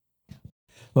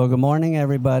Well, good morning,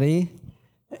 everybody.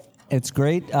 It's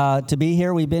great to be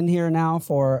here. We've been here now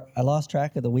for, I lost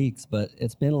track of the weeks, but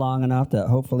it's been long enough that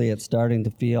hopefully it's starting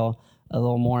to feel a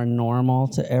little more normal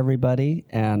to everybody.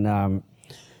 And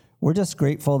we're just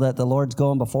grateful that the Lord's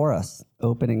going before us,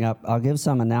 opening up. I'll give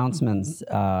some announcements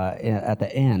at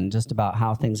the end just about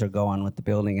how things are going with the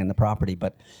building and the property.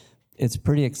 But it's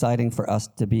pretty exciting for us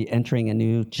to be entering a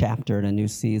new chapter and a new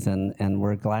season, and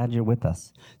we're glad you're with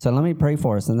us. So let me pray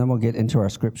for us, and then we'll get into our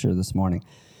scripture this morning.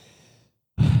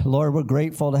 Lord, we're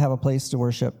grateful to have a place to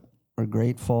worship. We're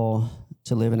grateful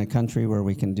to live in a country where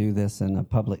we can do this in a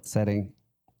public setting.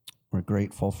 We're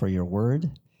grateful for your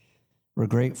word. We're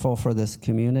grateful for this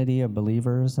community of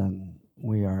believers, and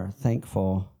we are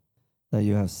thankful that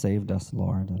you have saved us,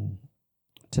 Lord. And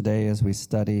today, as we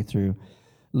study through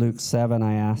Luke 7,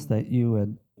 I ask that you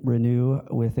would renew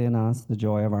within us the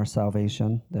joy of our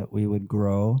salvation, that we would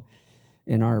grow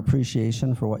in our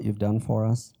appreciation for what you've done for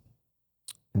us,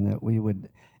 and that we would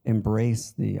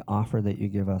embrace the offer that you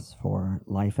give us for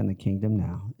life in the kingdom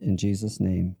now. In Jesus'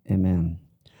 name, amen.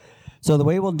 So the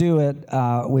way we'll do it,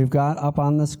 we've got up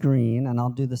on the screen, and I'll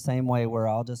do the same way where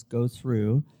I'll just go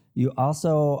through.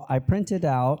 I printed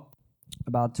out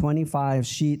about 25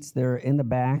 sheets. They're in the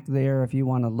back there if you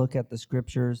want to look at the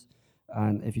scriptures.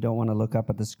 And if you don't want to look up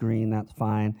at the screen, that's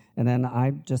fine. And then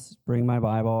I just bring my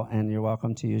Bible, and you're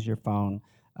welcome to use your phone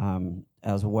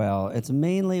as well. It's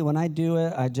mainly, when I do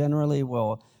it, I generally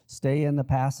will stay in the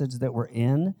passage that we're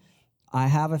in. I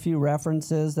have a few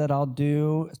references that I'll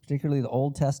do, particularly the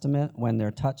Old Testament, when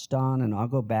they're touched on, and I'll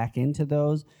go back into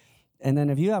those. And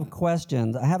then if you have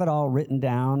questions, I have it all written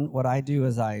down. What I do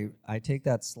is I take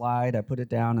that slide, I put it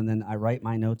down, and then I write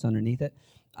my notes underneath it.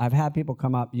 I've had people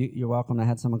come up. You're welcome. I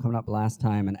had someone come up last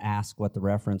time and ask what the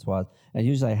reference was. And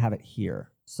usually I have it here.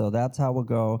 So that's how we'll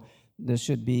go. This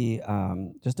should be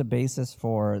just a basis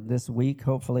for this week,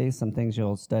 hopefully, some things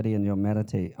you'll study and you'll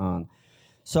meditate on.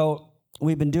 So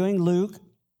we've been doing Luke.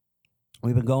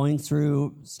 We've been going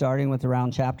through, starting with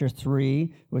around chapter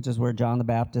 3, which is where John the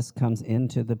Baptist comes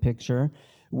into the picture.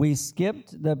 We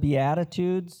skipped the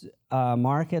Beatitudes.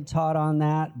 Mark had taught on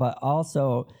that, but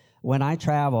also when I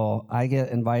travel, I get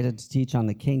invited to teach on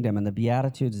the kingdom, and the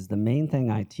Beatitudes is the main thing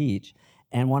I teach.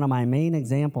 And one of my main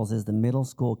examples is the middle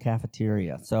school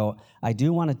cafeteria. So I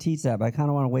do want to teach that, but I kind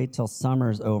of want to wait till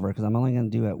summer's over because I'm only going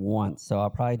to do it once. So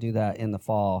I'll probably do that in the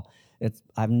fall.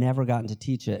 I've never gotten to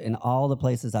teach it. In all the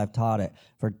places I've taught it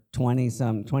for 20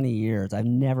 years, I've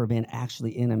never been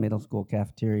actually in a middle school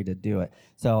cafeteria to do it.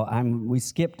 So we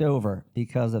skipped over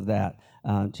because of that,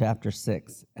 chapter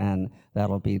 6, and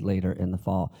that'll be later in the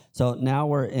fall. So now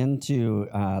we're into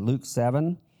Luke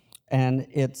 7, and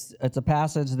it's a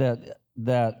passage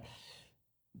that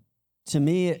to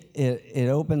me, it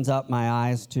opens up my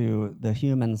eyes to the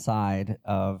human side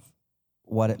of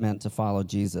what it meant to follow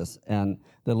Jesus and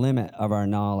the limit of our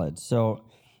knowledge. So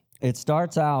it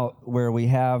starts out where we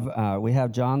have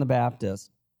John the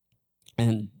Baptist,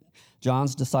 and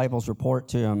John's disciples report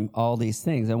to him all these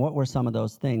things. And what were some of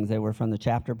those things? They were from the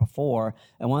chapter before,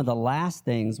 and one of the last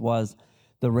things was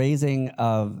the raising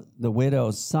of the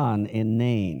widow's son in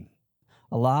Nain.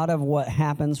 A lot of what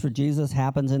happens for Jesus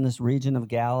happens in this region of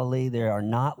Galilee. There are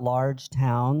not large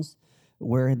towns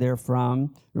where they're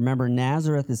from. Remember,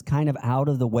 Nazareth is kind of out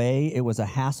of the way. It was a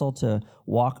hassle to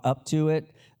walk up to it.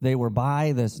 They were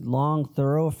by this long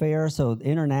thoroughfare, so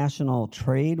international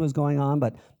trade was going on,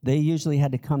 but they usually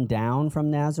had to come down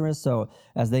from Nazareth. So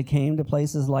as they came to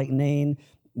places like Nain,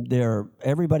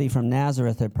 everybody from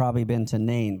Nazareth had probably been to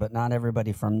Nain, but not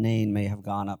everybody from Nain may have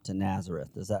gone up to Nazareth.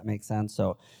 Does that make sense?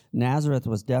 So Nazareth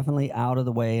was definitely out of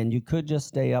the way, and you could just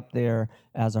stay up there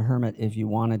as a hermit if you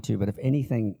wanted to, but if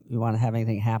anything, you want to have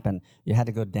anything happen, you had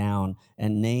to go down,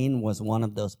 and Nain was one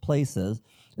of those places.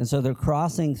 And so they're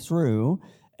crossing through,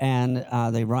 and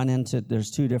they run into, there's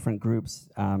two different groups,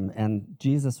 and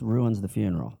Jesus ruins the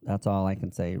funeral. That's all I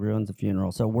can say. He ruins the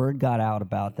funeral. So word got out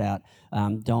about that.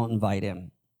 Don't invite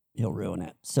him. He'll ruin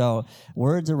it. So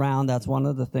words around, that's one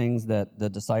of the things that the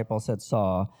disciples had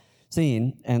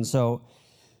seen. And so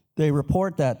they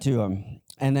report that to him.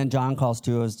 And then John calls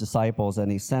two of his disciples, and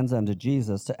he sends them to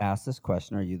Jesus to ask this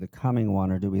question: are you the coming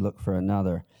one, or do we look for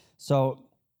another? So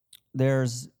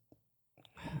there's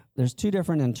two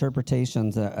different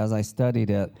interpretations as I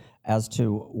studied it as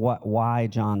to why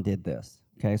John did this.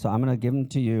 Okay, so I'm going to give them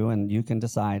to you, and you can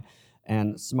decide.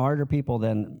 And smarter people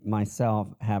than myself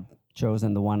have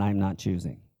chosen the one I'm not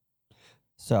choosing.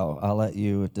 So I'll let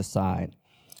you decide.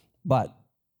 But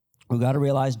we've got to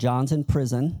realize John's in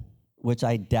prison, which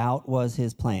I doubt was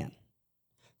his plan.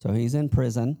 So he's in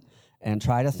prison, and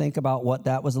try to think about what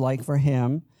that was like for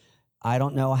him. I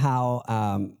don't know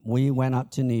how we went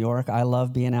up to New York. I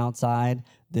love being outside.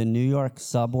 The New York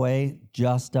subway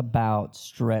just about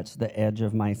stretched the edge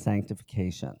of my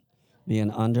sanctification,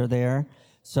 being under there.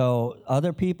 So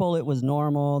other people, it was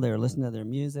normal. They were listening to their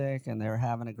music and they were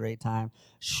having a great time.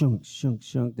 Shunk, shunk,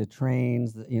 shunk, the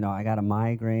trains. I got a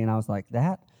migraine. I was like,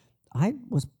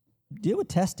 you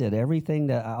tested everything,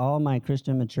 that all my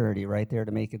Christian maturity right there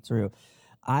to make it through.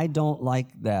 I don't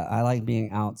like that. I like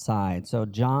being outside. So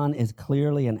John is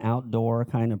clearly an outdoor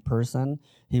kind of person.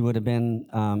 He would have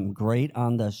been great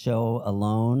on the show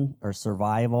Alone or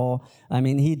Survival. I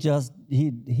mean,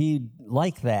 he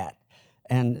liked that.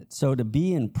 And so to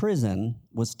be in prison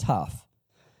was tough.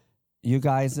 You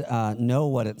guys know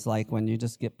what it's like when you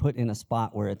just get put in a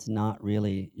spot where it's not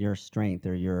really your strength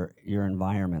or your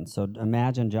environment. So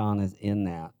imagine John is in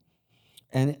that.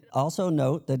 And also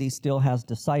note that he still has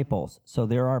disciples. So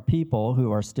there are people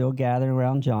who are still gathering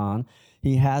around John.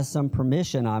 He has some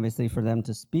permission, obviously, for them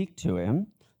to speak to him.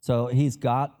 So he's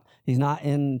not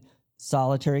in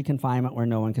solitary confinement where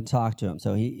no one can talk to him.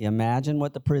 So imagine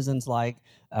what the prison's like.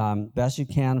 Best you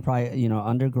can, probably,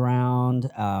 underground.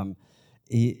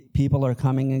 People are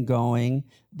coming and going.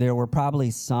 There were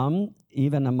probably some,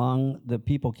 even among the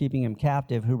people keeping him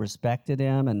captive, who respected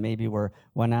him and maybe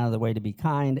went out of the way to be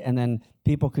kind. And then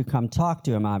people could come talk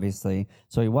to him, obviously.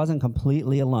 So he wasn't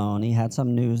completely alone. He had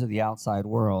some news of the outside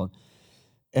world.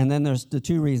 And then there's the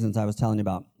two reasons I was telling you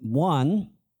about.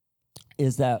 One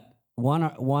is that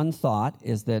one thought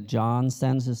is that John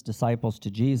sends his disciples to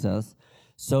Jesus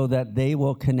so that they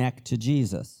will connect to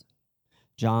Jesus.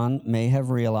 John may have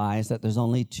realized that there's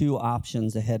only two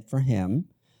options ahead for him.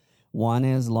 One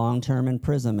is long-term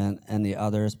imprisonment, and the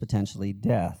other is potentially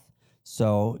death.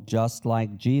 So just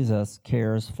like Jesus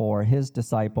cares for his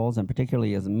disciples, and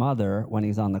particularly his mother, when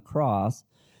he's on the cross,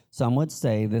 some would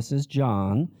say this is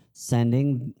John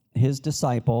sending his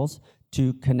disciples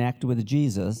to connect with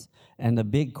Jesus. And the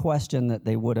big question that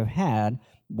they would have had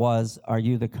was, are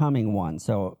you the coming one?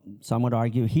 So some would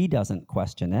argue he doesn't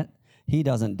question it. He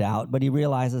doesn't doubt, but he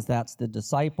realizes that's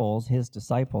his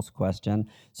disciples' question,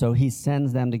 so he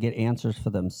sends them to get answers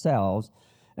for themselves.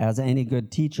 As any good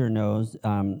teacher knows,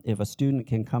 if a student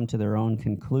can come to their own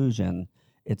conclusion,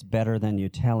 it's better than you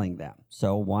telling them.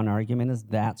 So one argument is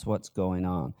that's what's going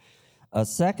on. A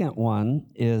second one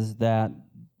is that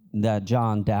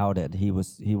John doubted. He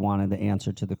wanted the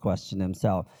answer to the question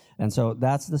himself. And so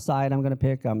that's the side I'm going to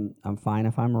pick. I'm fine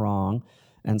if I'm wrong.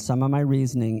 And some of my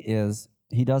reasoning is,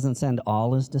 he doesn't send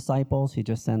all his disciples, he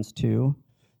just sends two.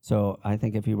 So I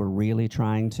think if he were really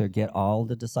trying to get all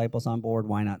the disciples on board,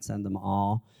 why not send them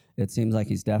all? It seems like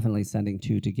he's definitely sending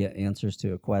two to get answers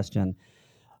to a question.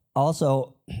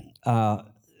 Also,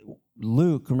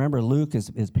 Luke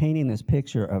is painting this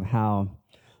picture of how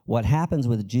what happens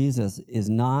with Jesus is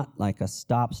not like a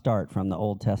stop-start from the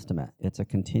Old Testament. It's a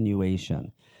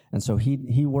continuation. And so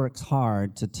he works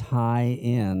hard to tie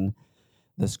in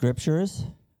the scriptures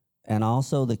and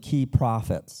also the key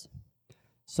prophets.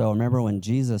 So remember when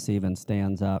Jesus even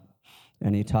stands up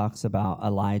and he talks about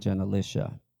Elijah and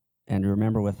Elisha. And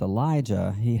remember with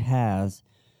Elijah, he has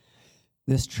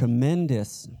this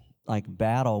tremendous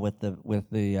battle with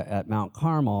the at Mount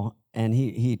Carmel, and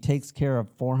he takes care of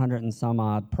 400 and some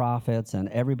odd prophets, and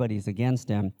everybody's against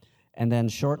him. And then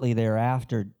shortly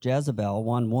thereafter, Jezebel,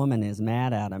 one woman, is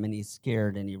mad at him, and he's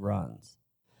scared and he runs.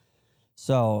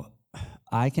 So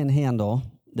I can handle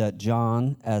that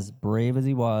John, as brave as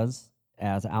he was,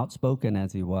 as outspoken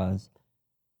as he was,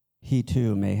 he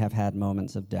too may have had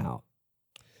moments of doubt.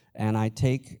 And I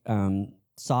take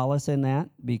solace in that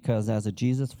because as a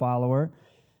Jesus follower,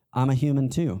 I'm a human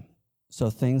too. So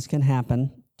things can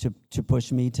happen to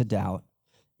push me to doubt.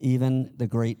 Even the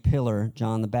great pillar,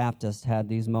 John the Baptist, had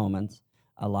these moments.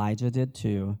 Elijah did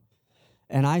too.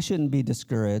 And I shouldn't be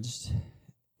discouraged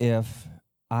if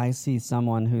I see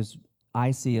someone who's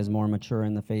I see as more mature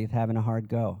in the faith having a hard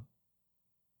go.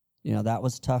 That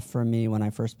was tough for me when I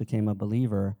first became a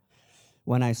believer.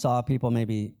 When I saw people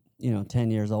maybe,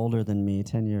 10 years older than me,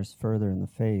 10 years further in the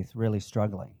faith, really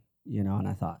struggling, and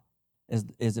I thought,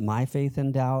 is my faith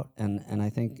in doubt? And I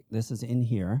think this is in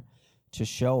here to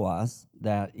show us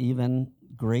that even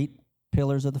great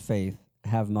pillars of the faith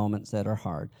have moments that are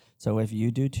hard. So if you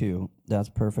do too, that's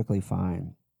perfectly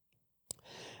fine.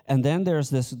 And then there's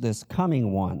this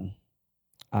coming one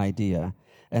idea.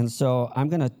 And so I'm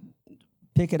going to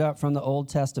pick it up from the Old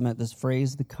Testament, this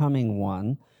phrase, the coming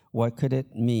one. What could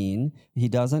it mean? He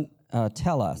doesn't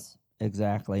tell us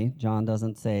exactly. John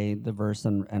doesn't say the verse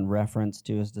and reference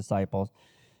to his disciples.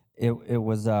 It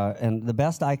was, and the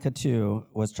best I could do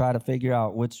was try to figure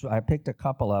out I picked a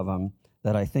couple of them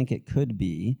that I think it could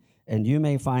be. And you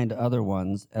may find other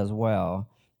ones as well,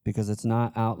 because it's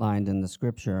not outlined in the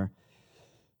scripture.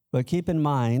 But keep in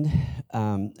mind,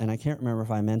 and I can't remember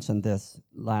if I mentioned this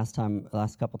last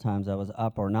couple times I was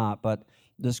up or not, but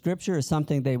the scripture is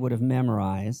something they would have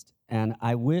memorized, and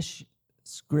I wish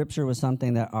scripture was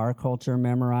something that our culture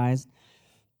memorized.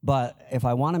 But if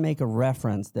I want to make a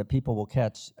reference that people will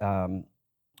catch,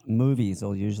 movies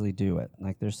will usually do it.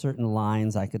 Like there's certain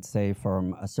lines I could say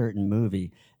from a certain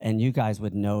movie, and you guys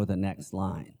would know the next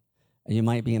line. You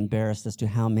might be embarrassed as to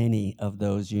how many of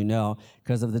those you know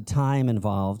because of the time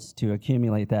involved to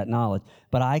accumulate that knowledge.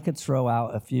 But I could throw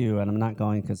out a few, and I'm not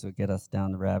going because it would get us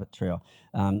down the rabbit trail.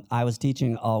 I was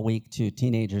teaching all week to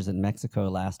teenagers in Mexico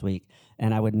last week,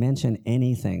 and I would mention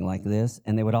anything like this,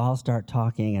 and they would all start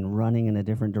talking and running in a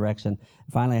different direction.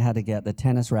 Finally, I had to get the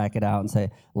tennis racket out and say,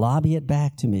 "Lobby it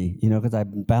back to me," because I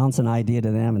bounce an idea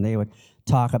to them, and they would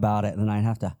talk about it, and then I'd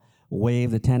have to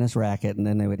wave the tennis racket, and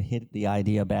then they would hit the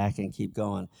idea back and keep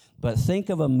going. But think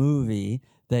of a movie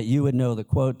that you would know the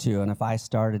quote to, and if I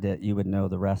started it, you would know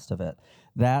the rest of it.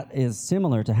 That is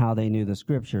similar to how they knew the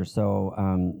scripture. So,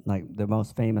 like the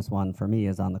most famous one for me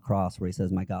is on the cross, where he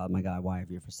says, my God, why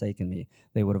have you forsaken me?"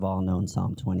 They would have all known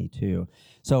Psalm 22.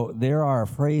 So there are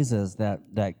phrases that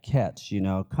catch,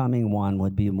 coming one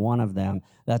would be one of them.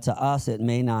 That to us, it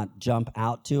may not jump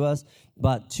out to us,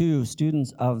 but to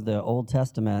students of the Old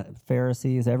Testament,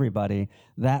 Pharisees, everybody,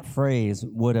 that phrase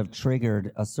would have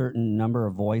triggered a certain number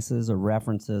of voices or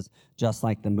references, just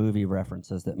like the movie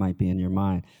references that might be in your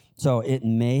mind. So it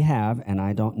may have, and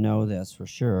I don't know this for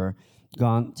sure,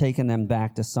 taken them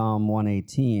back to Psalm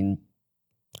 118,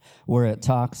 where it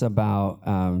talks about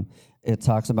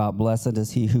blessed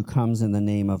is he who comes in the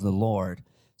name of the Lord.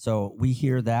 So we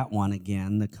hear that one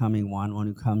again, the coming one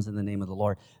who comes in the name of the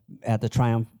Lord, at the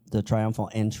triumphal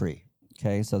entry.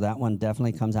 Okay, so that one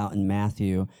definitely comes out in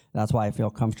Matthew. That's why I feel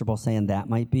comfortable saying that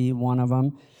might be one of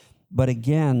them. But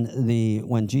again,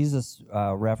 when Jesus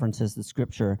references the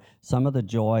scripture, some of the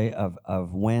joy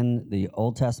of when the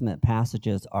Old Testament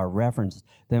passages are referenced,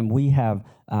 then we have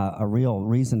a real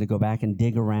reason to go back and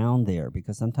dig around there,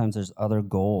 because sometimes there's other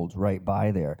gold right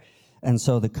by there. And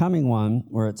so the coming one,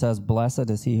 where it says,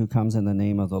 blessed is he who comes in the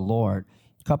name of the Lord,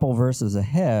 a couple verses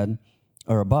ahead,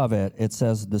 or above it, it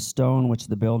says, the stone which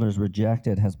the builders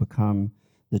rejected has become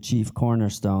the chief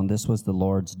cornerstone. This was the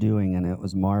Lord's doing, and it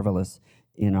was marvelous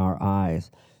in our eyes.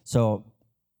 So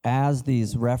as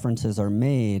these references are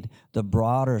made, the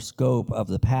broader scope of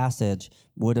the passage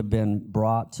would have been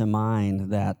brought to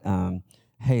mind that,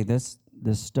 hey, this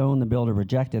stone the builder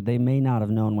rejected, they may not have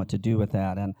known what to do with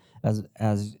that. And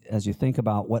as you think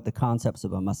about what the concepts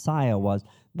of a Messiah was,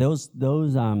 those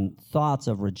thoughts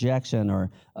of rejection or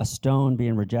a stone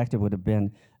being rejected would have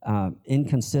been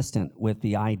inconsistent with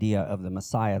the idea of the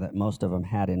Messiah that most of them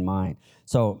had in mind.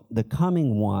 So the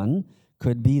coming one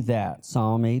could be that,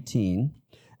 Psalm 18.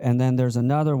 And then there's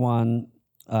another one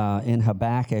in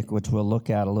Habakkuk, which we'll look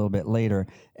at a little bit later.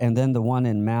 And then the one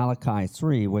in Malachi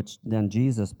 3, which then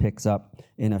Jesus picks up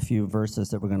in a few verses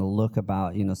that we're going to look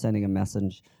about, sending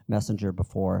a messenger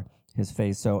before his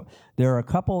face. So there are a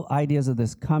couple ideas of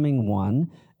this coming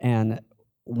one. And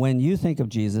when you think of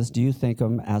Jesus, do you think of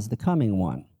him as the coming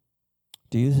one?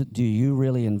 Do you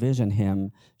really envision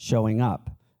him showing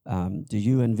up? Do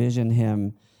you envision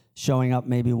him showing up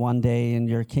maybe one day in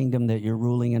your kingdom that you're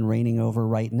ruling and reigning over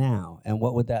right now? And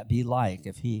what would that be like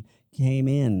if he came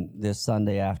in this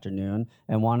Sunday afternoon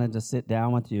and wanted to sit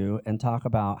down with you and talk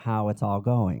about how it's all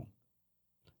going?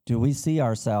 Do we see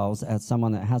ourselves as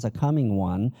someone that has a coming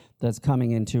one that's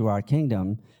coming into our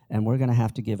kingdom, and we're going to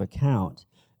have to give account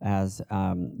as,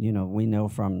 we know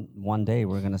from one day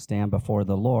we're going to stand before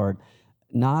the Lord?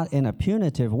 Not in a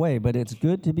punitive way, but it's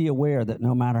good to be aware that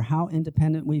no matter how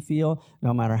independent we feel,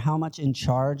 no matter how much in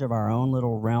charge of our own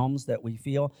little realms that we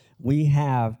feel, we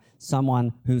have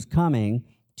someone who's coming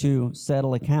to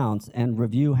settle accounts and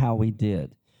review how we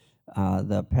did.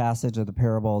 The passage of the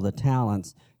parable of the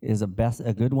talents is a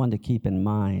good one to keep in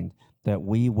mind, that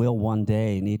we will one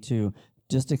day need to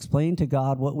just explain to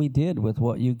God what we did with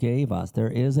what you gave us. There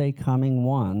is a coming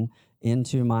one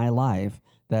into my life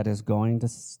that is going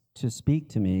to speak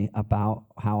to me about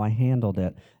how I handled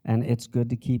it. And it's good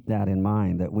to keep that in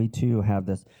mind, that we too have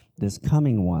this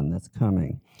coming one that's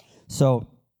coming. So,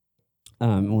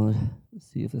 let's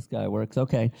see if this guy works.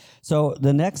 Okay. So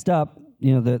the next up,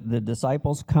 the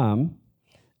disciples come,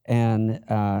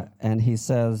 and he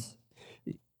says,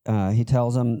 he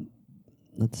tells them,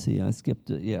 let's see, I skipped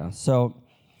it. Yeah. So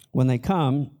when they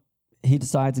come, he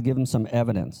decides to give them some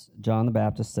evidence. John the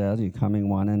Baptist says, "You coming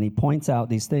one," and he points out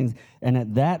these things. And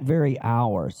at that very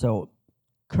hour, so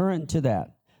current to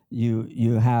that,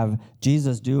 You have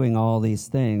Jesus doing all these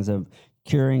things of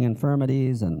curing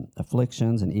infirmities and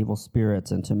afflictions and evil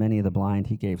spirits, and to many of the blind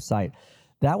he gave sight.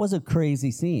 That was a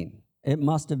crazy scene. It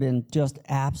must have been just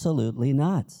absolutely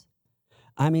nuts.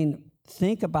 I mean,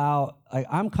 think about,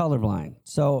 I'm colorblind.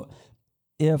 So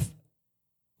if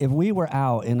we were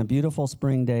out in a beautiful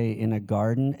spring day in a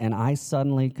garden and I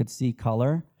suddenly could see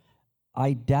color,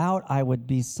 I doubt I would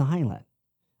be silent.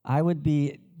 I would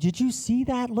be, did you see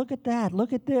that? Look at that.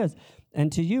 Look at this.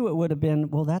 And to you, it would have been,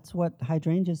 well, that's what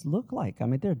hydrangeas look like. I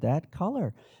mean, they're that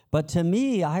color. But to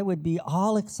me, I would be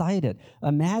all excited.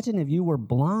 Imagine if you were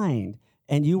blind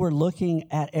and you were looking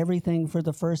at everything for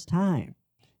the first time.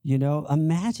 You know,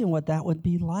 imagine what that would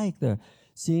be like,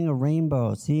 seeing a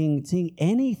rainbow, seeing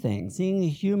anything, seeing a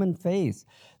human face.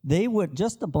 They would,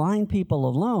 just the blind people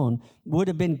alone, would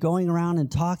have been going around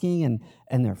and talking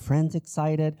and their friends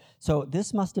excited. So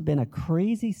this must have been a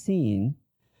crazy scene.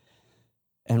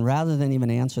 And rather than even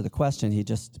answer the question, he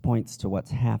just points to what's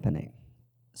happening.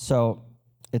 So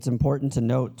it's important to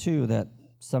note, too, that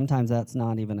sometimes that's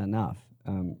not even enough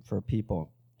for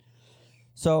people.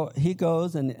 So he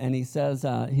goes and he says,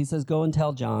 go and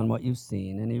tell John what you've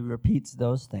seen. And he repeats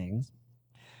those things.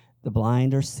 The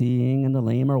blind are seeing and the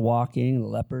lame are walking. The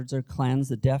lepers are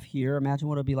cleansed. The deaf hear. Imagine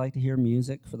what it would be like to hear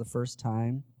music for the first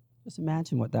time. Just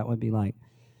imagine what that would be like.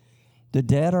 The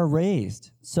dead are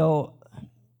raised. So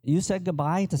you said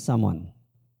goodbye to someone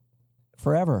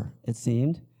forever, it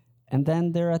seemed, and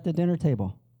then they're at the dinner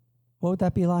table. What would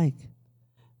that be like?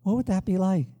 What would that be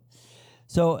like?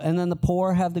 So, and then the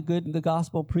poor have the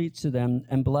gospel preached to them,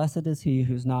 and blessed is he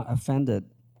who's not offended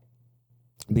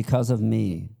because of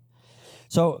me.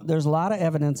 So there's a lot of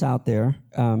evidence out there.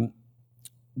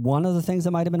 One of the things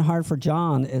that might have been hard for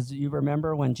John is, you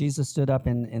remember when Jesus stood up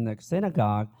in the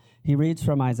synagogue, he reads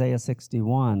from Isaiah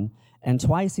 61, and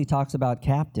twice he talks about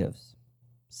captives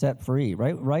set free,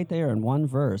 right there in one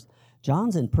verse.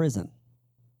 John's in prison.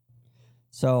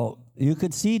 So you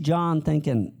could see John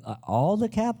thinking, all the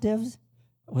captives?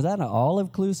 Was that an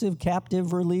all-inclusive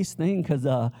captive release thing? Because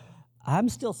I'm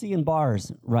still seeing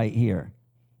bars right here.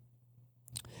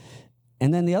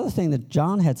 And then the other thing that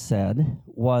John had said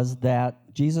was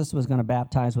that Jesus was going to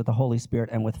baptize with the Holy Spirit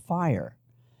and with fire.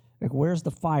 Like, where's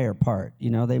the fire part?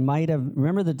 You know, they might have,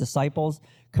 remember the disciples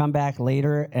come back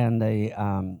later and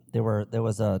there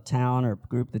was a town or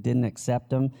group that didn't accept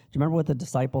them. Do you remember what the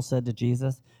disciples said to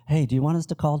Jesus? Hey, do you want us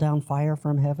to call down fire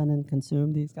from heaven and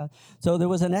consume these guys? So there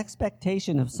was an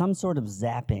expectation of some sort of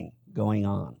zapping going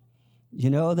on. You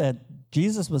know, that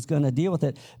Jesus was going to deal with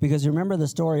it, because you remember the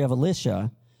story of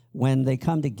Elisha when they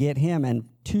come to get him and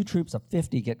 2 troops of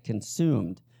 50 get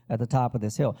consumed at the top of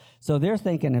this hill. So they're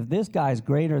thinking, if this guy's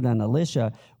greater than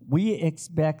Elisha, we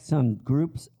expect some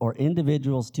groups or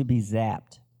individuals to be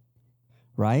zapped,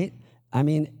 right? I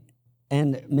mean,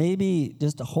 and maybe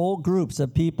just whole groups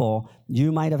of people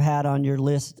you might have had on your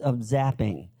list of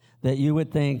zapping, that you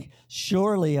would think,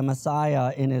 surely a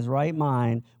Messiah in his right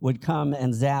mind would come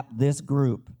and zap this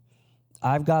group.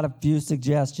 I've got a few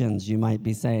suggestions, you might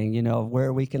be saying, you know,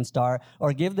 where we can start,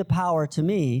 or give the power to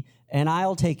me, and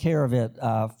I'll take care of it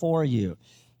for you.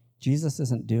 Jesus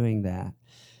isn't doing that.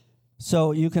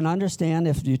 So you can understand,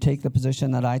 if you take the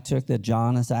position that I took, that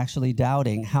John is actually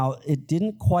doubting, how it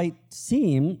didn't quite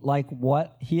seem like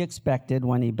what he expected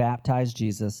when he baptized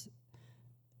Jesus,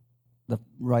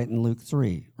 right in Luke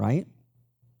 3, right?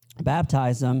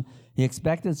 Baptized him, he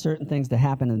expected certain things to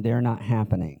happen, and they're not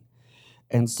happening.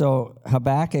 And so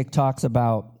Habakkuk talks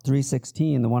about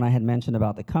 3:16, the one I had mentioned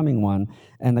about the coming one,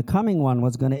 and the coming one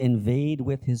was going to invade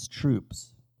with his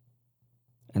troops.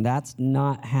 And that's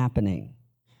not happening.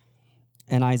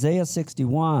 In Isaiah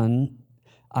 61,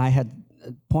 I had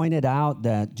pointed out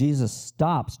that Jesus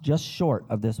stops just short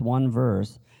of this one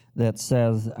verse that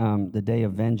says the day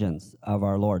of vengeance of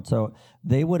our Lord. So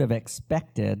they would have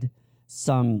expected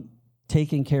some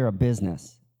taking care of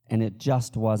business, and it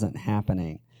just wasn't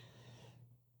happening.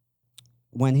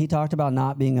 When he talked about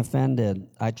not being offended,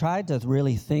 I tried to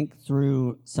really think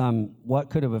through what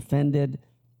could have offended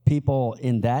people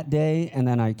in that day, and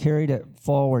then I carried it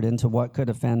forward into what could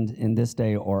offend in this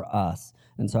day or us.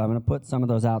 And so I'm going to put some of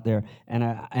those out there. And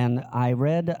I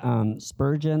read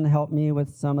Spurgeon helped me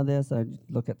with some of this. I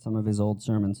look at some of his old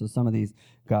sermons, so some of these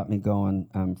got me going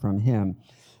from him.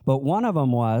 But one of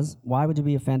them was, why would you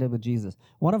be offended with Jesus?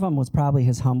 One of them was probably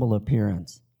his humble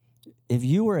appearance. If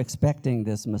you were expecting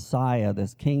this Messiah,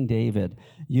 this King David,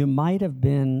 you might have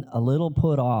been a little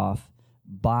put off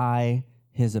by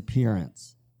his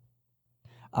appearance.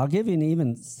 I'll give you an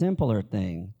even simpler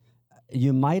thing.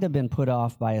 You might have been put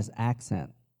off by his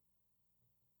accent.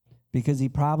 because he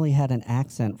probably had an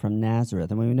accent from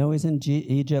Nazareth. And we know he's in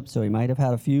Egypt, so he might have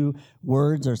had a few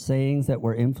words or sayings that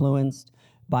were influenced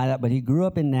by that, but he grew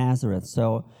up in Nazareth.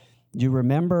 So you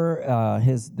remember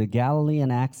the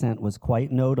Galilean accent was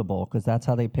quite notable because that's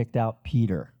how they picked out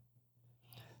Peter.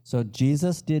 So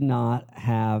Jesus did not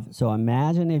have, so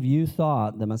imagine if you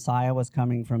thought the Messiah was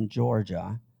coming from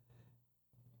Georgia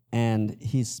and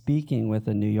he's speaking with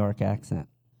a New York accent.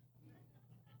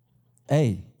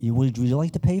 Hey, would you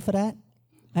like to pay for that?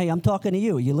 Hey, I'm talking to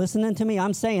you. You listening to me?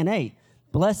 I'm saying, hey,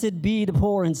 blessed be the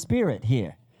poor in spirit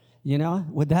here. You know,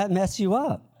 would that mess you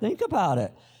up? Think about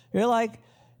it. You're like,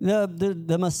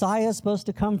 the Messiah is supposed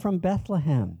to come from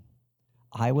Bethlehem.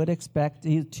 I would expect,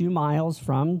 he's 2 miles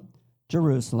from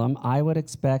Jerusalem, I would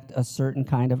expect a certain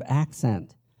kind of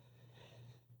accent.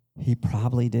 He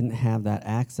probably didn't have that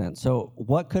accent. So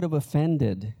what could have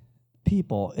offended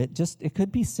people? It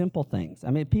could be simple things.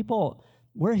 I mean, people,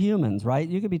 we're humans, right?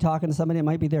 You could be talking to somebody, it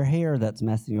might be their hair that's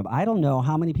messing you up. I don't know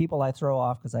how many people I throw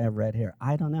off because I have red hair.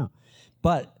 I don't know.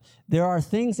 But there are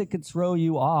things that could throw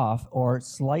you off, or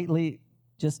slightly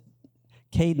just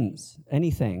cadence,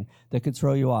 anything that could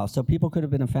throw you off. So people could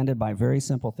have been offended by very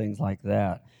simple things like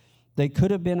that. They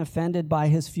could have been offended by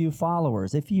his few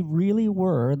followers. If he really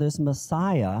were this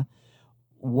Messiah,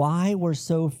 why were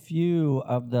so few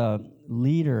of the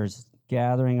leaders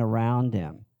gathering around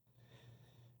him?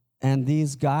 And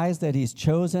these guys that he's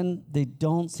chosen, they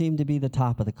don't seem to be the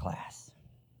top of the class,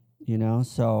 you know?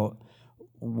 So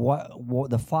what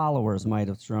the followers might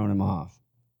have thrown him off.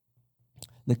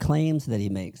 The claims that he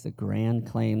makes, the grand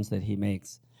claims that he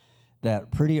makes,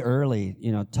 that pretty early,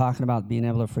 you know, talking about being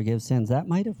able to forgive sins, that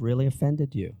might have really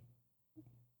offended you.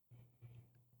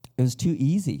 It was too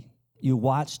easy. You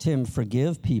watched him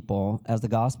forgive people as the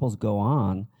Gospels go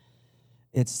on.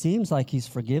 It seems like he's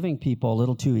forgiving people a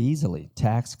little too easily.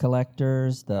 Tax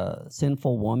collectors, the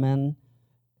sinful woman.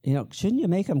 You know, shouldn't you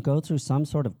make them go through some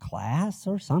sort of class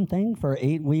or something for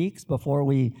 8 weeks before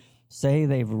we say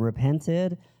they've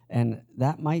repented? And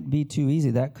that might be too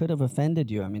easy. That could have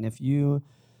offended you. I mean, if you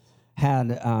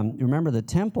had, remember the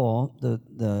temple,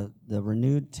 the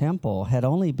renewed temple had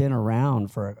only been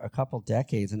around for a couple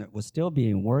decades, and it was still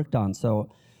being worked on.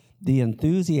 So the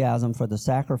enthusiasm for the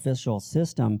sacrificial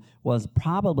system was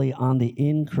probably on the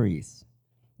increase.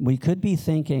 We could be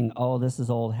thinking, oh, this is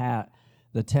old hat,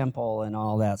 the temple and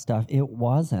all that stuff. It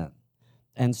wasn't.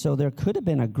 And so there could have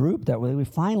been a group that we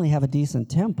finally have a decent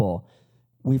temple.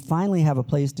 We finally have a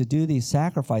place to do these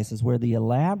sacrifices where the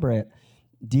elaborate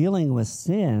dealing with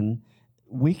sin,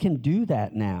 we can do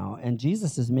that now. And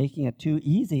Jesus is making it too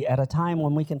easy at a time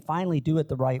when we can finally do it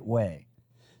the right way.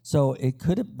 So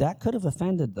that could have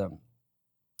offended them.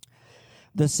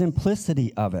 The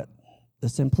simplicity of it, the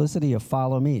simplicity of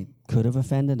follow me, could have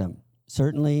offended them.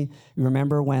 Certainly, you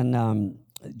remember when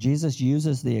Jesus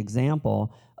uses the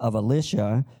example of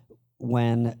Elisha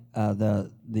when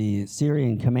the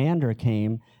Syrian commander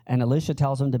came, and Elisha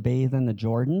tells him to bathe in the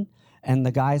Jordan, and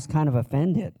the guy's kind of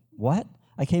offended. What?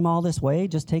 I came all this way,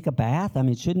 just take a bath? I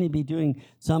mean, shouldn't he be doing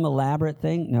some elaborate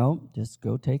thing? No, just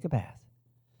go take a bath.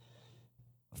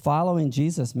 Following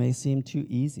Jesus may seem too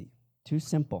easy, too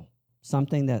simple,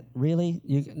 something that really,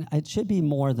 it should be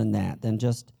more than that, than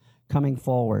just coming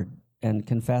forward and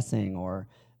confessing or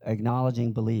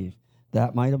acknowledging belief.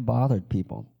 That might have bothered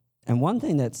people. And one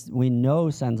thing that we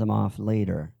know sends them off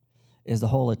later is the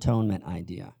whole atonement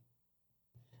idea.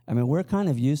 I mean, we're kind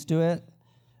of used to it,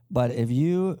 but if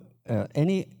you,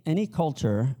 any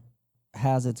culture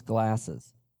has its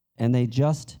glasses, and they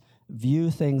just view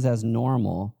things as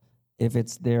normal if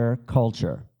it's their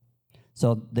culture.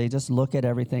 So they just look at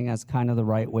everything as kind of the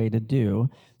right way to do.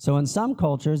 So in some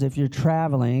cultures, if you're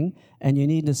traveling and you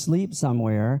need to sleep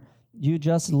somewhere, you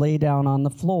just lay down on the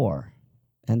floor,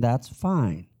 and that's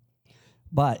fine.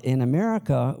 But in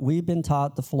America, we've been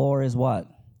taught the floor is what?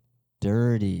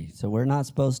 Dirty. So we're not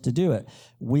supposed to do it.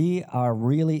 We are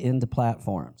really into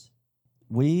platforms.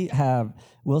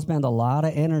 We'll spend a lot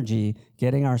of energy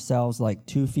getting ourselves like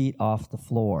 2 feet off the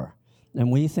floor. And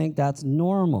we think that's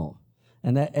normal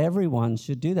and that everyone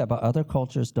should do that. But other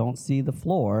cultures don't see the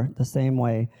floor the same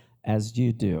way as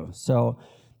you do. So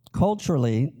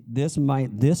culturally, this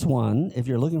one, if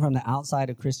you're looking from the outside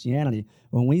of Christianity,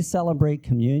 when we celebrate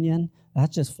communion,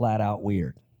 that's just flat out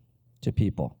weird to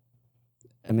people.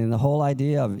 I mean, the whole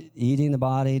idea of eating the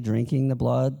body, drinking the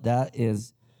blood, that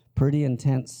is pretty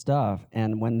intense stuff.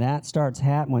 And when that starts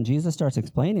happening, when Jesus starts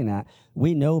explaining that,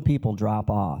 we know people drop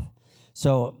off.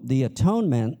 So the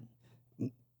atonement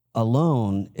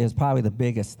alone is probably the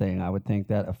biggest thing, I would think,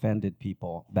 that offended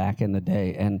people back in the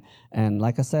day. And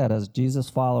like I said, as Jesus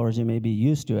followers, you may be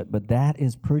used to it, but that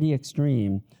is pretty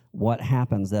extreme what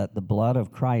happens, that the blood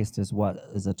of Christ is what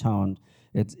is atoned.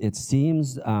 It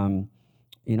seems,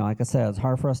 like I said, it's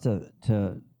hard for us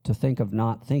to think of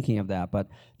not thinking of that, but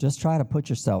just try to put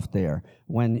yourself there.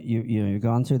 When you're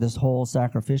going through this whole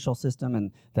sacrificial system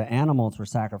and the animals were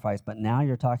sacrificed, but now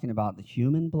you're talking about the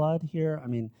human blood here. I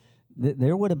mean,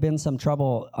 there would have been some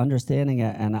trouble understanding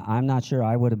it, and I'm not sure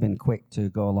I would have been quick to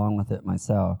go along with it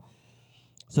myself.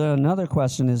 So another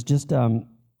question is just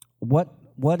what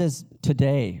is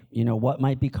today? What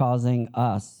might be causing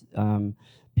us,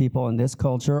 people in this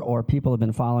culture or people who have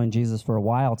been following Jesus for a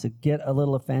while, to get a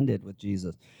little offended with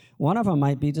Jesus? One of them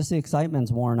might be just the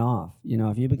excitement's worn off.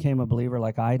 If you became a believer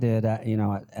like I did,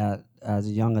 as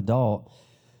a young adult,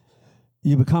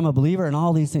 you become a believer and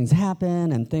all these things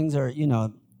happen and things are,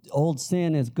 old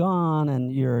sin is gone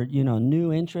and your,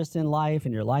 new interest in life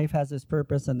and your life has this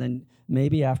purpose. And then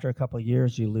maybe after a couple of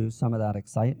years, you lose some of that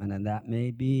excitement, and that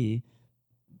may be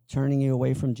turning you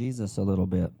away from Jesus a little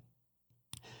bit.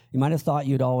 You might have thought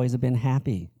you'd always have been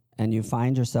happy, and you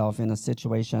find yourself in a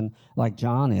situation like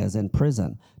John is in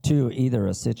prison, to either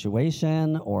a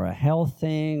situation or a health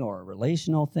thing or a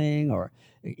relational thing or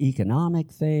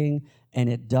economic thing, and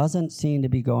it doesn't seem to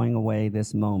be going away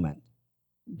this moment.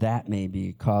 That may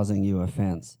be causing you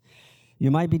offense.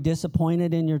 You might be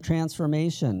disappointed in your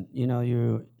transformation.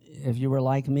 If you were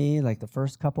like me, like the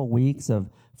first couple weeks of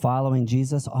following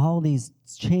Jesus, all these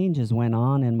changes went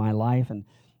on in my life and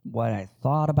what I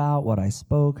thought about, what I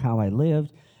spoke, how I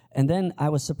lived. And then I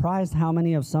was surprised how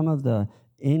many of some of the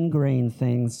ingrained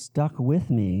things stuck with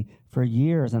me for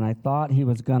years, and I thought he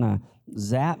was going to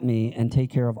zap me and take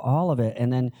care of all of it.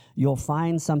 And then you'll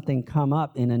find something come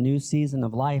up in a new season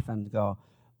of life and go,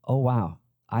 oh, wow,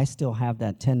 I still have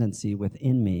that tendency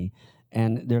within me.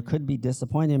 And there could be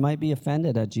disappointment. You might be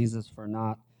offended at Jesus for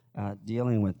not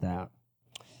dealing with that.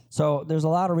 So there's a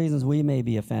lot of reasons we may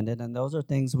be offended, and those are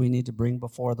things we need to bring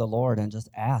before the Lord and just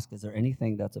ask, is there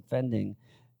anything that's offending,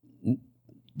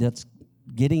 that's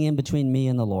getting in between me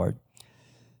and the Lord?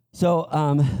 So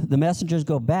the messengers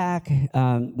go back.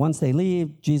 Once they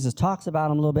leave, Jesus talks about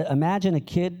them a little bit. Imagine a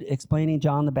kid explaining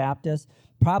John the Baptist.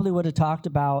 Probably would have talked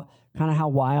about kind of how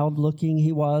wild looking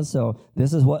he was. So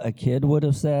this is what a kid would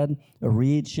have said: a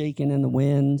reed shaking in the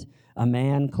wind, a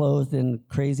man clothed in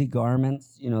crazy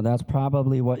garments. That's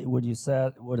probably what would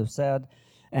have said.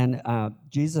 And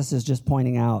Jesus is just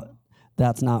pointing out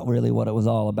that's not really what it was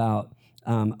all about.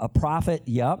 A prophet,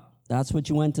 yep, that's what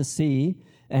you went to see.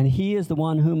 And he is the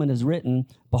one whom it is written,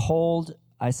 behold,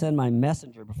 I send my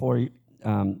messenger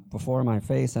before my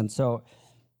face. And so,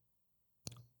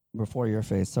 before your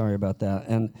face, sorry about that.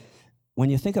 And when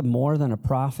you think of more than a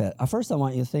prophet, first I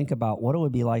want you to think about what it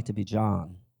would be like to be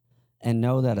John and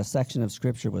know that a section of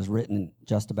Scripture was written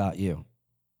just about you.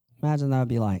 Imagine that would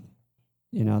be like,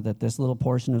 that this little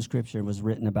portion of Scripture was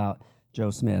written about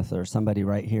Joe Smith or somebody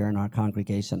right here in our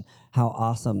congregation. How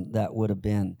awesome that would have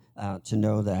been to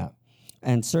know that.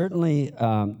 And certainly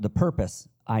the purpose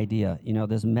idea,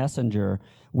 this messenger,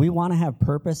 we want to have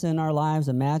purpose in our lives.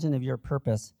 Imagine if your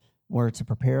purpose were to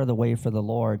prepare the way for the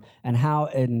Lord, and how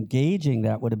engaging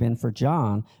that would have been for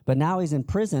John. But now he's in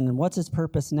prison, and what's his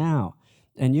purpose now?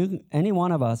 And any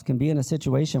one of us can be in a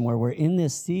situation where we're in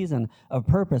this season of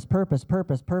purpose.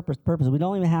 We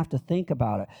don't even have to think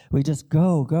about it. We just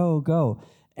go.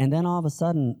 And then all of a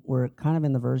sudden, we're kind of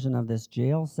in the version of this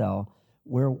jail cell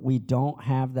where we don't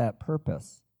have that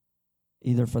purpose,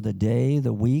 either for the day,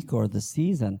 the week, or the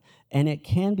season. And it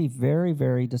can be very,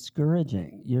 very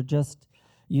discouraging.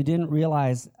 You didn't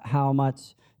realize how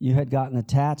much you had gotten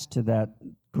attached to that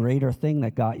greater thing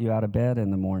that got you out of bed in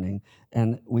the morning,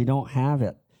 and we don't have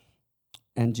it.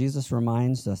 And Jesus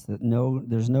reminds us that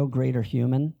there's no greater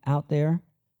human out there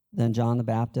than John the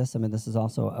Baptist. I mean, this is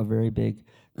also a very big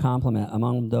compliment.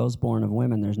 Among those born of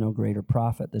women, there's no greater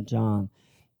prophet than John.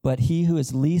 But he who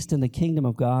is least in the kingdom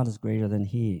of God is greater than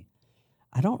he.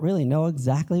 I don't really know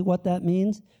exactly what that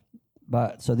means,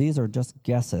 but so these are just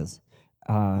guesses.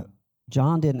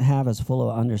 John didn't have as full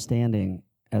of understanding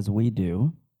as we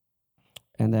do.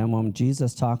 And then when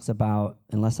Jesus talks about,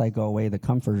 unless I go away, the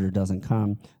Comforter doesn't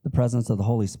come, the presence of the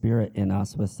Holy Spirit in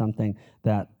us was something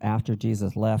that after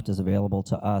Jesus left is available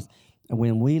to us. And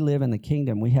when we live in the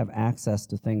kingdom, we have access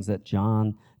to things that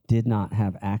John did not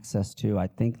have access to. I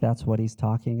think that's what he's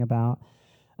talking about.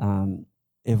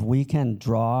 If we can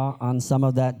draw on some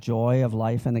of that joy of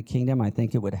life in the kingdom, I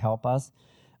think it would help us.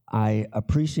 I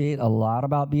appreciate a lot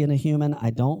about being a human.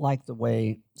 I don't like the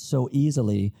way so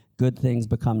easily good things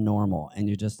become normal and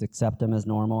you just accept them as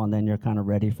normal and then you're kind of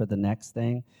ready for the next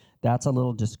thing. That's a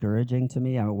little discouraging to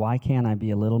me. I mean, why can't I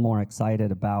be a little more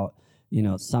excited about,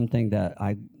 something that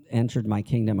I entered my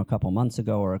kingdom a couple months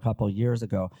ago or a couple years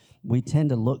ago. We tend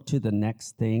to look to the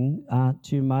next thing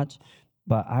too much.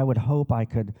 But I would hope I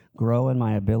could grow in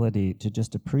my ability to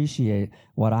just appreciate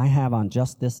what I have on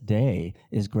just this day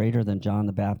is greater than John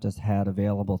the Baptist had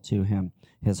available to him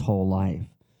his whole life.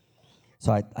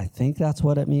 So I think that's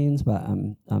what it means, but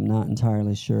I'm not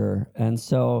entirely sure. And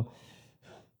so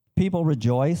people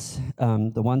rejoice.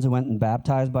 The ones who went and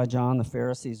baptized by John, the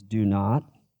Pharisees do not.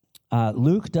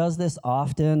 Luke does this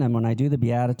often, and when I do the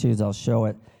Beatitudes, I'll show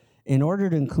it. In order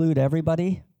to include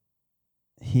everybody,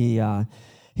 he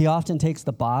often takes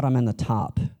the bottom and the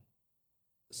top.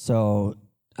 So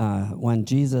when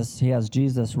he has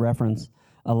Jesus reference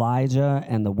Elijah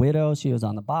and the widow, she was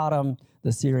on the bottom,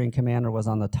 the Syrian commander was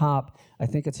on the top. I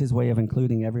think it's his way of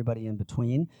including everybody in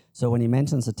between. So when he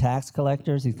mentions the tax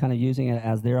collectors, he's kind of using it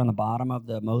as they're on the bottom of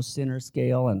the most sinner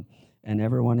scale and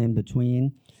everyone in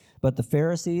between. But the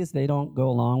Pharisees, they don't go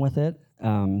along with it.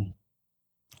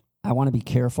 I want to be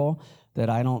careful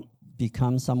that I don't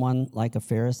become someone like a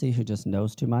Pharisee who just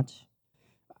knows too much.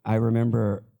 I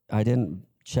remember, I didn't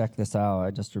check this out, I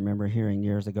just remember hearing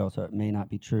years ago, so it may not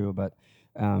be true, but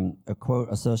a quote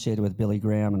associated with Billy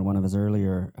Graham in one of his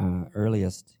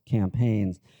earliest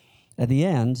campaigns. At the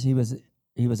end, he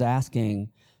was asking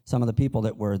some of the people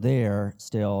that were there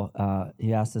still,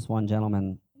 he asked this one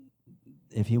gentleman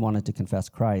if he wanted to confess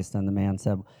Christ, and the man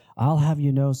said, "I'll have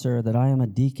you know, sir, that I am a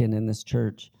deacon in this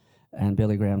church." And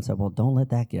Billy Graham said, "Well, don't let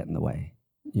that get in the way."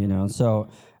 So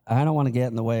I don't want to get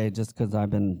in the way just because I've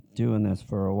been doing this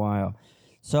for a while.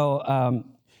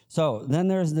 So then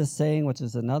there's this saying, which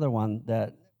is another one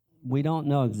that we don't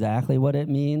know exactly what it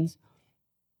means.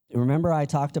 Remember I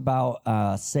talked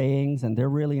about sayings, and they're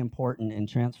really important in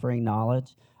transferring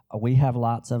knowledge. We have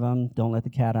lots of them. Don't let the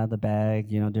cat out of the bag,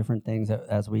 different things.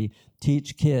 As we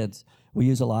teach kids, we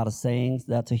use a lot of sayings.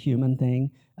 That's a human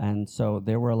thing. And so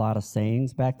there were a lot of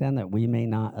sayings back then that we may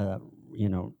not,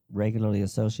 regularly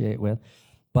associate with.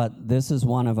 But this is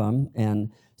one of them.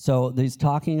 And so he's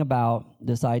talking about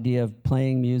this idea of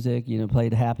playing music.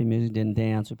 Played happy music, didn't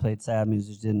dance. We played sad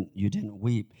music, you didn't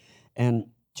weep. And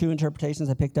two interpretations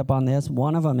I picked up on this.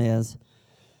 One of them is,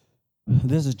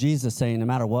 this is Jesus saying, no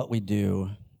matter what we do,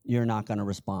 you're not going to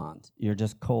respond. You're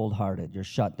just cold-hearted. You're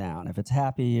shut down. If it's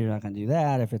happy, you're not going to do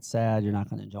that. If it's sad, you're not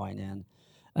going to join in.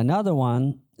 Another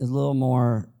one is a little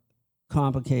more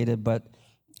complicated, but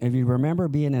if you remember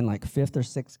being in like 5th or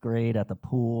 6th grade at the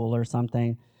pool or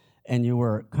something, and you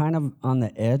were kind of on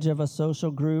the edge of a social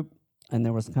group, and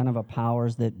there was kind of a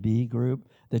powers that be group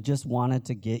that just wanted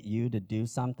to get you to do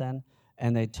something,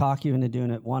 and they'd talk you into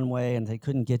doing it one way, and they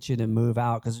couldn't get you to move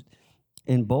out, because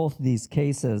in both these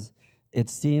cases, it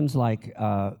seems like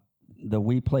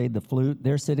we played the flute.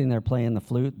 They're sitting there playing the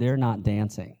flute. They're not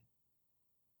dancing.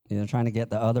 Trying to get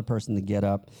the other person to get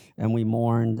up. And we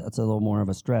mourned. That's a little more of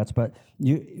a stretch. But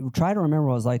you try to remember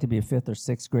what it was like to be a 5th or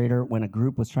 6th grader when a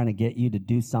group was trying to get you to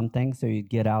do something, so you'd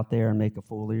get out there and make a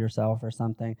fool of yourself or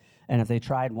something. And if they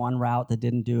tried one route that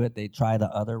didn't do it, they'd try the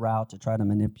other route to try to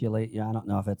manipulate you. I don't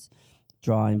know if it's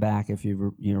drawing back, if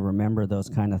you remember those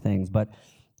kind of things. But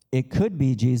it could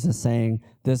be Jesus saying,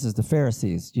 this is the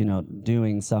Pharisees,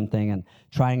 doing something and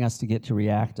trying us to get to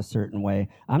react a certain way.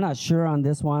 I'm not sure on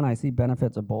this one. I see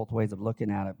benefits of both ways of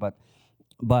looking at it,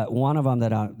 but one of them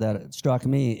that struck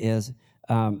me is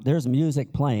there's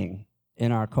music playing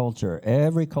in our culture.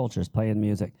 Every culture is playing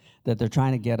music that they're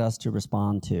trying to get us to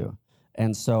respond to.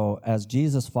 And so as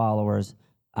Jesus followers,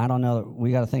 I don't know,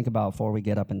 we got to think about before we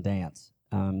get up and dance.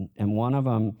 And one of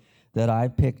them that I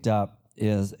picked up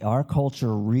is our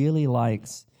culture really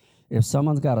likes, if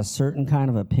someone's got a certain kind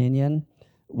of opinion,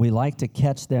 we like to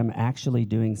catch them actually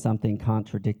doing something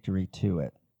contradictory to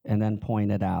it and then point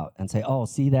it out and say, oh,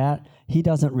 see that? He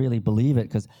doesn't really believe it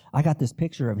because I got this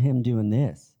picture of him doing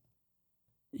this.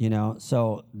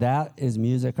 So that is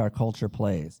music our culture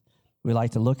plays. We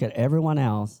like to look at everyone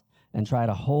else and try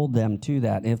to hold them to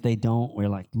that. If they don't, we're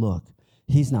like, look,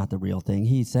 he's not the real thing.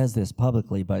 He says this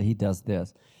publicly, but he does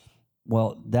this.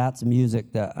 Well, that's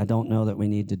music that I don't know that we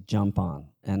need to jump on.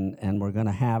 And we're going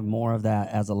to have more of that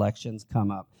as elections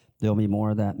come up. There'll be more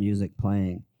of that music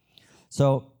playing.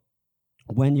 So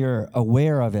when you're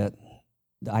aware of it,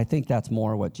 I think that's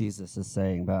more what Jesus is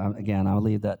saying. But again, I'll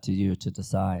leave that to you to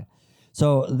decide.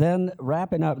 So then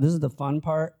wrapping up, this is the fun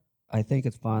part. I think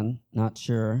it's fun, not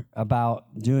sure,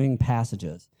 about doing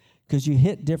passages. Because you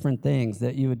hit different things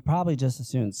that you would probably just as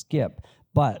soon skip.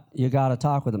 But you got to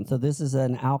talk with them. So this is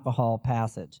an alcohol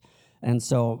passage. And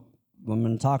so I'm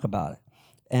going to talk about it.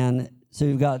 And so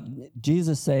you've got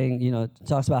Jesus saying,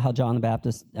 talks about how John the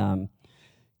Baptist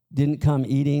didn't come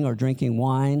eating or drinking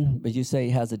wine, but you say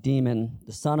he has a demon.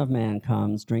 The Son of Man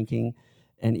comes drinking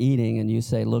and eating, and you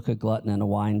say, look, a glutton and a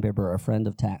winebibber, a friend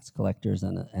of tax collectors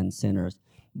and sinners.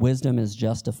 Wisdom is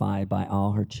justified by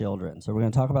all her children. So we're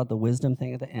going to talk about the wisdom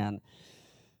thing at the end.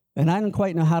 And I didn't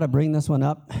quite know how to bring this one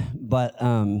up, but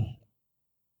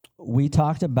we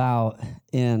talked about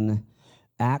in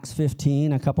Acts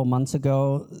 15 a couple months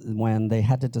ago when they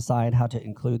had to decide how to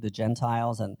include the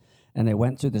Gentiles, and they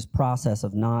went through this process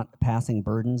of not passing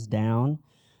burdens down.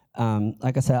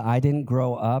 Like I said, I didn't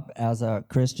grow up as a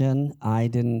Christian. I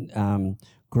didn't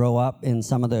grow up in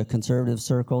some of the conservative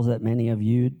circles that many of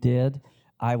you did.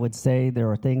 I would say there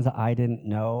were things that I didn't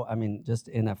know. I mean, just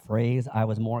in a phrase, I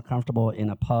was more comfortable in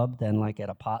a pub than like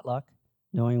at a potluck,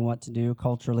 knowing what to do.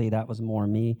 Culturally, that was more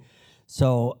me.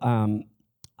 So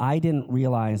I didn't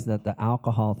realize that the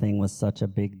alcohol thing was such a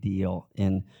big deal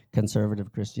in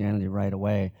conservative Christianity right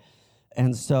away.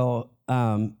 And so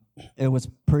it was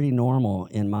pretty normal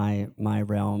in my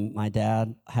realm. My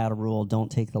dad had a rule,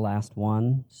 don't take the last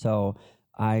one. So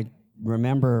I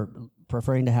remember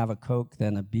preferring to have a Coke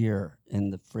than a beer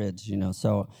in the fridge, you know.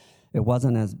 So it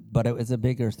wasn't as, but it was a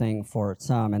bigger thing for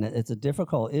some. And it's a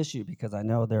difficult issue because I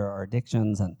know there are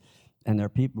addictions and there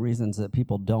are reasons that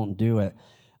people don't do it.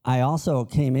 I also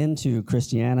came into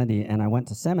Christianity and I went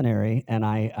to seminary, and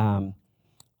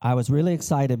I was really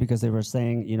excited because they were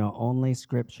saying, you know, only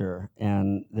Scripture,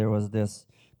 and there was this,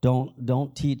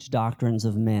 don't teach doctrines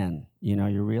of men. You know,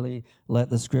 you really let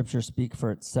the Scripture speak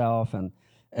for itself.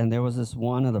 And there was this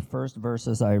one of the first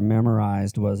verses I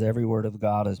memorized was, every word of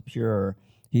God is pure.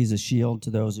 He's a shield to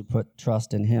those who put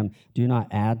trust in him. Do not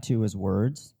add to his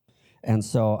words. And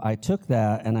so I took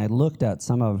that and I looked at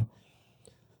some of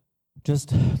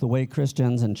just the way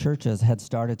Christians and churches had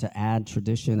started to add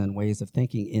tradition and ways of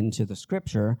thinking into the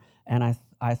Scripture. And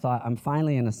I thought, I'm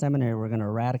finally in a seminary, we're going to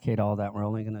eradicate all that. We're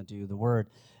only going to do the word.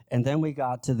 And then we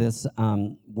got to this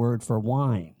word for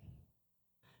wine.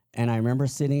 And I remember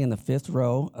sitting in the 5th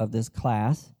row of this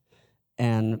class,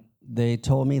 and they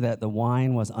told me that the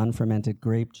wine was unfermented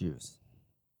grape juice.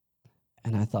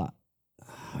 And I thought,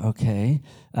 okay,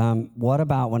 what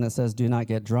about when it says do not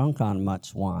get drunk on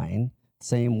much wine?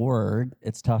 Same word,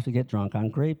 it's tough to get drunk on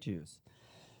grape juice.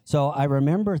 So I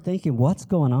remember thinking, what's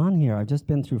going on here? I've just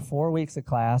been through 4 weeks of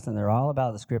class, and they're all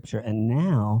about the Scripture, and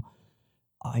now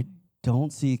I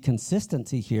don't see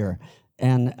consistency here.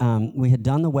 And we had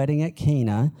done the wedding at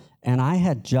Cana, and I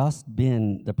had just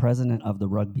been the president of the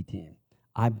rugby team.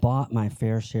 I bought my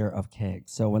fair share of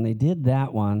kegs. So when they did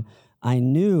that one, I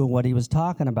knew what he was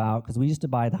talking about because we used to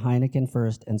buy the Heineken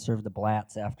first and serve the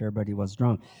Blatz after everybody was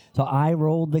drunk. So I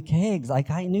rolled the kegs like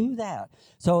I knew that.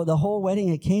 So the whole wedding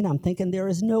at Cana, I'm thinking there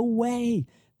is no way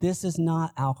this is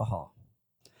not alcohol.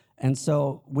 And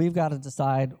so we've got to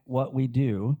decide what we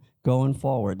do going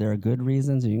forward. There are good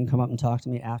reasons, and you can come up and talk to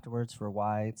me afterwards for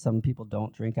why some people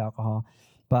don't drink alcohol.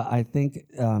 But I think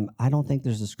I don't think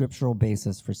there's a scriptural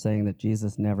basis for saying that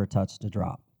Jesus never touched a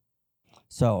drop.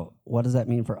 So what does that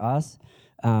mean for us?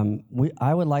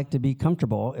 I would like to be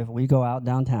comfortable if we go out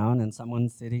downtown and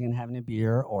someone's sitting and having a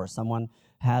beer, or someone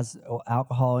has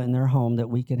alcohol in their home, that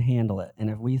we can handle it. And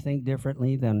if we think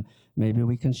differently, then maybe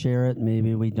we can share it,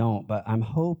 maybe we don't. But I'm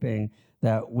hoping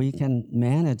that we can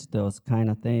manage those kind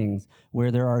of things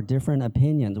where there are different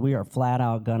opinions. We are flat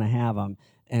out going to have them.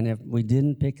 And if we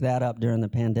didn't pick that up during the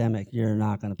pandemic, you're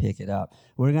not going to pick it up.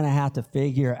 We're going to have to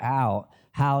figure out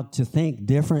how to think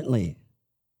differently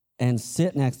and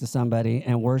sit next to somebody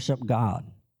and worship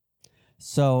God.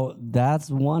 So that's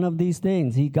one of these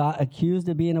things. He got accused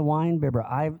of being a wine bibber.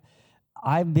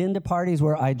 I've been to parties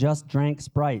where I just drank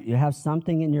Sprite. You have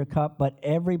something in your cup, but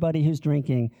everybody who's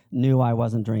drinking knew I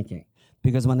wasn't drinking.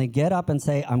 Because when they get up and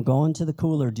say, I'm going to the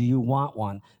cooler, do you want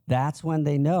one? That's when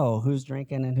they know who's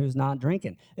drinking and who's not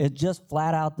drinking. It's just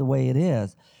flat out the way it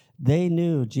is. They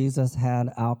knew Jesus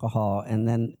had alcohol, and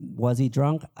then was he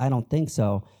drunk? I don't think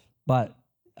so, but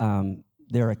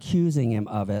they're accusing him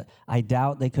of it. I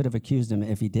doubt they could have accused him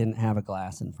if he didn't have a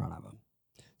glass in front of him.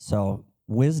 So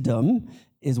wisdom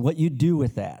is what you do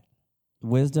with that.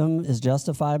 Wisdom is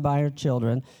justified by your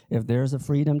children. If there's a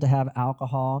freedom to have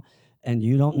alcohol and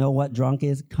you don't know what drunk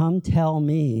is, come tell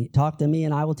me, talk to me,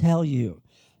 and I will tell you.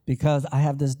 Because I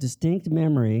have this distinct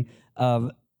memory of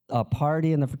a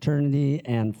party in the fraternity,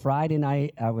 and Friday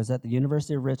night I was at the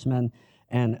University of Richmond,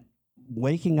 and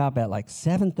waking up at like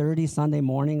 7:30 Sunday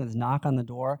morning with a knock on the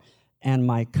door, and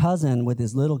my cousin with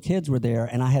his little kids were there,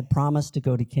 and I had promised to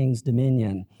go to King's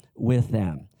Dominion with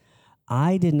them.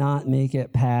 I did not make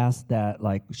it past that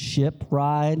like ship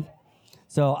ride.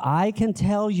 So I can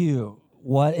tell you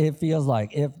what it feels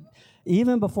like. If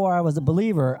even before I was a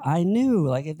believer, I knew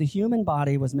like if the human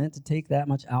body was meant to take that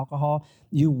much alcohol,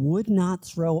 you would not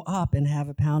throw up and have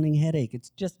a pounding headache. It's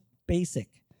just basic.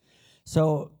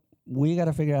 So we got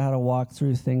to figure out how to walk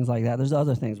through things like that. There's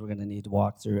other things we're going to need to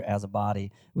walk through as a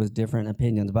body with different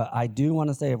opinions. But I do want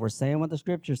to say, if we're saying what the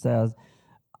scripture says,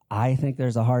 I think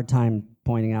there's a hard time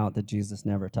pointing out that Jesus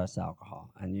never touched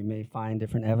alcohol. And you may find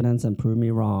different evidence and prove me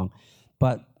wrong,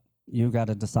 but you got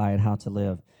to decide how to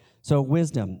live. So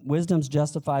wisdom's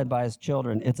justified by his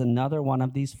children. It's another one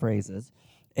of these phrases.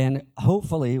 And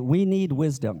hopefully we need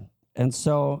wisdom. And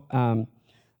so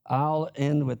I'll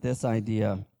end with this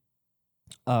idea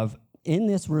of, in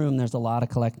this room, there's a lot of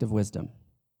collective wisdom.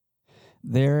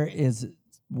 There is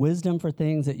wisdom for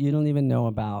things that you don't even know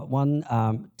about. One,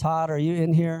 Todd, are you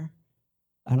in here?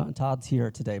 I don't. Todd's here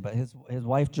today, but his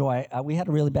wife Joy. We had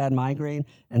a really bad migraine,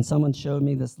 and someone showed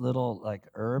me this little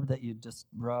herb that you just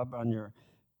rub on your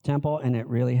temple, and it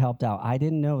really helped out. I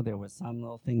didn't know there was some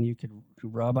little thing you could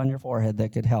rub on your forehead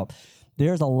that could help.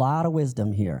 There's a lot of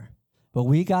wisdom here, but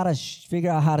we got to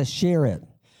figure out how to share it.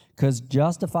 Because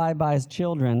justified by his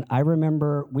children, I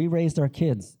remember we raised our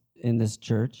kids in this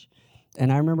church,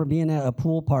 and I remember being at a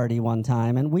pool party one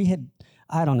time, and we had,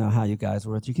 I don't know how you guys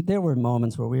were, there were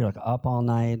moments where we were up all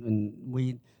night, and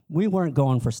we weren't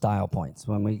going for style points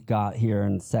when we got here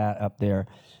and sat up there.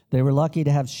 They were lucky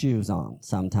to have shoes on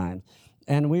sometimes.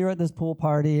 And we were at this pool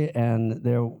party, and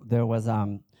there was,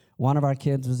 one of our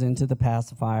kids was into the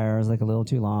pacifiers, a little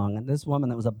too long, and this woman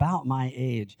that was about my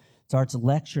age starts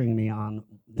lecturing me on,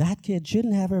 that kid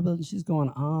shouldn't have her, but she's going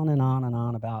on and on and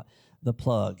on about the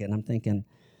plug. And I'm thinking,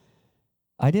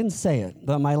 I didn't say it,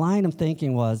 but my line of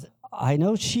thinking was, I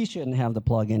know she shouldn't have the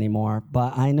plug anymore,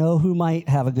 but I know who might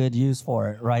have a good use for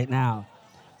it right now.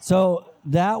 So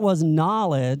that was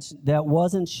knowledge that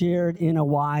wasn't shared in a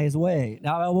wise way.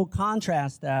 Now, I will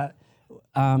contrast that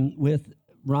with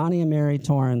Ronnie and Mary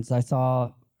Torrance.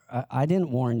 I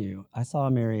didn't warn you. I saw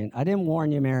Mary, and I didn't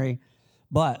warn you, Mary,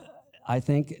 but I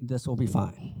think this will be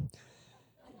fine.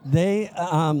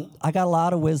 I got a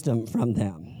lot of wisdom from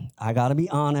them. I got to be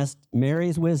honest.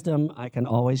 Mary's wisdom, I can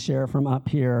always share from up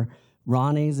here.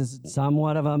 Ronnie's is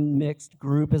somewhat of a mixed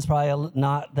group, is probably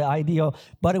not the ideal,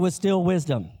 but it was still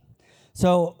wisdom.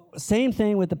 So same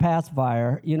thing with the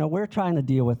pacifier. We're trying to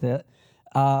deal with it.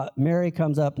 Mary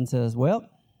comes up and says, well,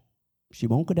 she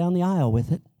won't go down the aisle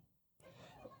with it.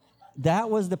 That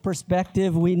was the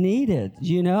perspective we needed,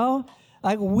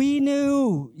 we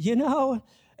knew,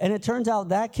 and it turns out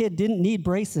that kid didn't need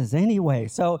braces anyway,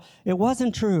 so it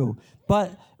wasn't true.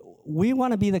 But we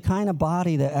want to be the kind of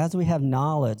body that, as we have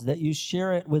knowledge, that you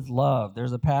share it with love.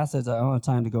 There's a passage, I don't have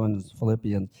time to go into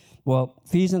Philippians. Well,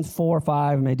 Ephesians 4:5,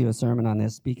 I may do a sermon on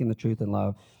this, speaking the truth in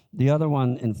love. The other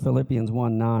one in Philippians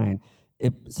 1:9,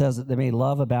 it says that may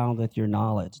love abound with your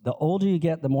knowledge. The older you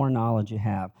get, the more knowledge you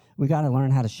have. We got to learn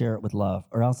how to share it with love,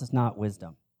 or else it's not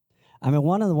wisdom.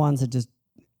 One of the ones that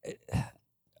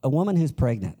a woman who's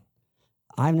pregnant.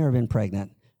 I've never been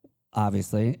pregnant,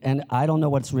 obviously, and I don't know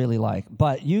what it's really like,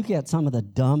 but you get some of the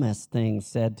dumbest things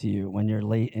said to you when you're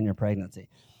late in your pregnancy.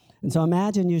 And so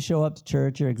imagine you show up to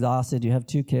church, you're exhausted, you have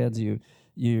 2 kids,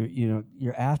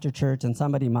 you're after church, and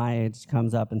somebody my age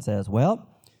comes up and says, well,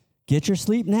 get your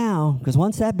sleep now, because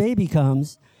once that baby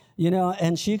comes,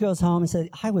 and she goes home and said,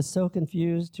 I was so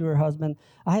confused to her husband.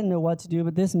 I didn't know what to do,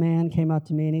 but this man came up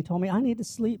to me and he told me I need to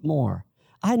sleep more.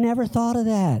 I never thought of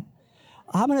that.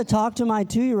 I'm going to talk to my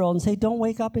 2-year-old and say, don't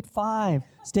wake up at 5.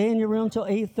 Stay in your room till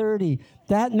 8:30.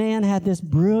 That man had this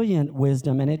brilliant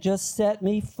wisdom, and it just set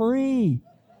me free.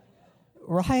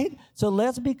 Right? So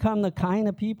let's become the kind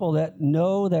of people that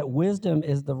know that wisdom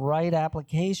is the right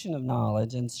application of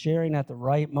knowledge and sharing at the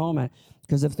right moment.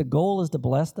 Because if the goal is to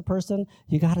bless the person,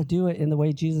 you got to do it in the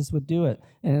way Jesus would do it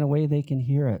and in a way they can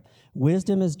hear it.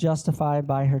 Wisdom is justified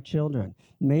by her children.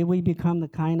 May we become the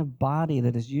kind of body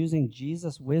that is using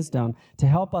Jesus' wisdom to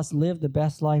help us live the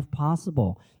best life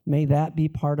possible. May that be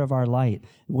part of our light.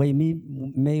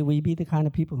 May we be the kind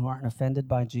of people who aren't offended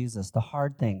by Jesus, the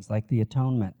hard things like the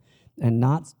atonement, and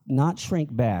not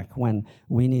shrink back when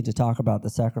we need to talk about the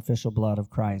sacrificial blood of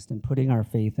Christ and putting our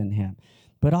faith in him.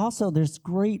 But also there's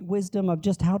great wisdom of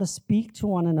just how to speak to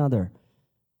one another.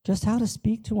 Just how to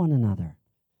speak to one another.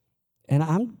 And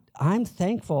I'm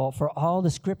thankful for all the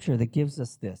scripture that gives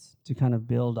us this to kind of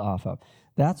build off of.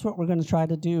 That's what we're going to try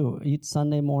to do each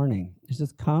Sunday morning. Is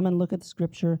just come and look at the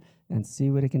scripture and see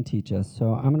what it can teach us.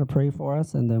 So I'm going to pray for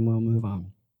us and then we'll move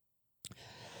on.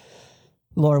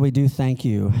 Lord, we do thank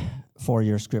you for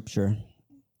your scripture.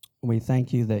 We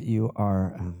thank you that you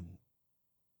are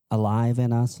alive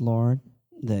in us, Lord,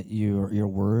 that your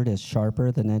word is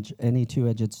sharper than any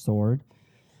two-edged sword.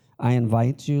 I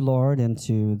invite you, Lord,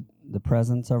 into the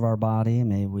presence of our body.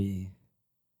 May we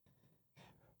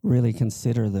really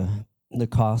consider the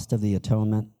cost of the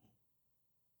atonement.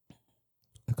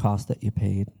 the cost that you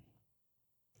paid.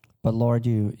 But Lord,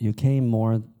 you came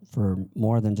for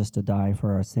more than just to die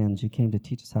for our sins. You came to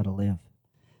teach us how to live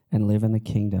and live in the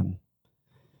kingdom.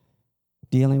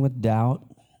 Dealing with doubt,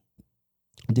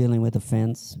 dealing with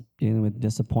offense, dealing with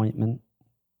disappointment,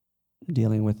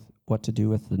 dealing with what to do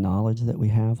with the knowledge that we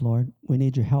have, Lord. We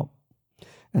need your help.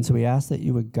 And so we ask that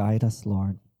you would guide us,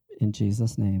 Lord. In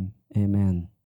Jesus' name, amen.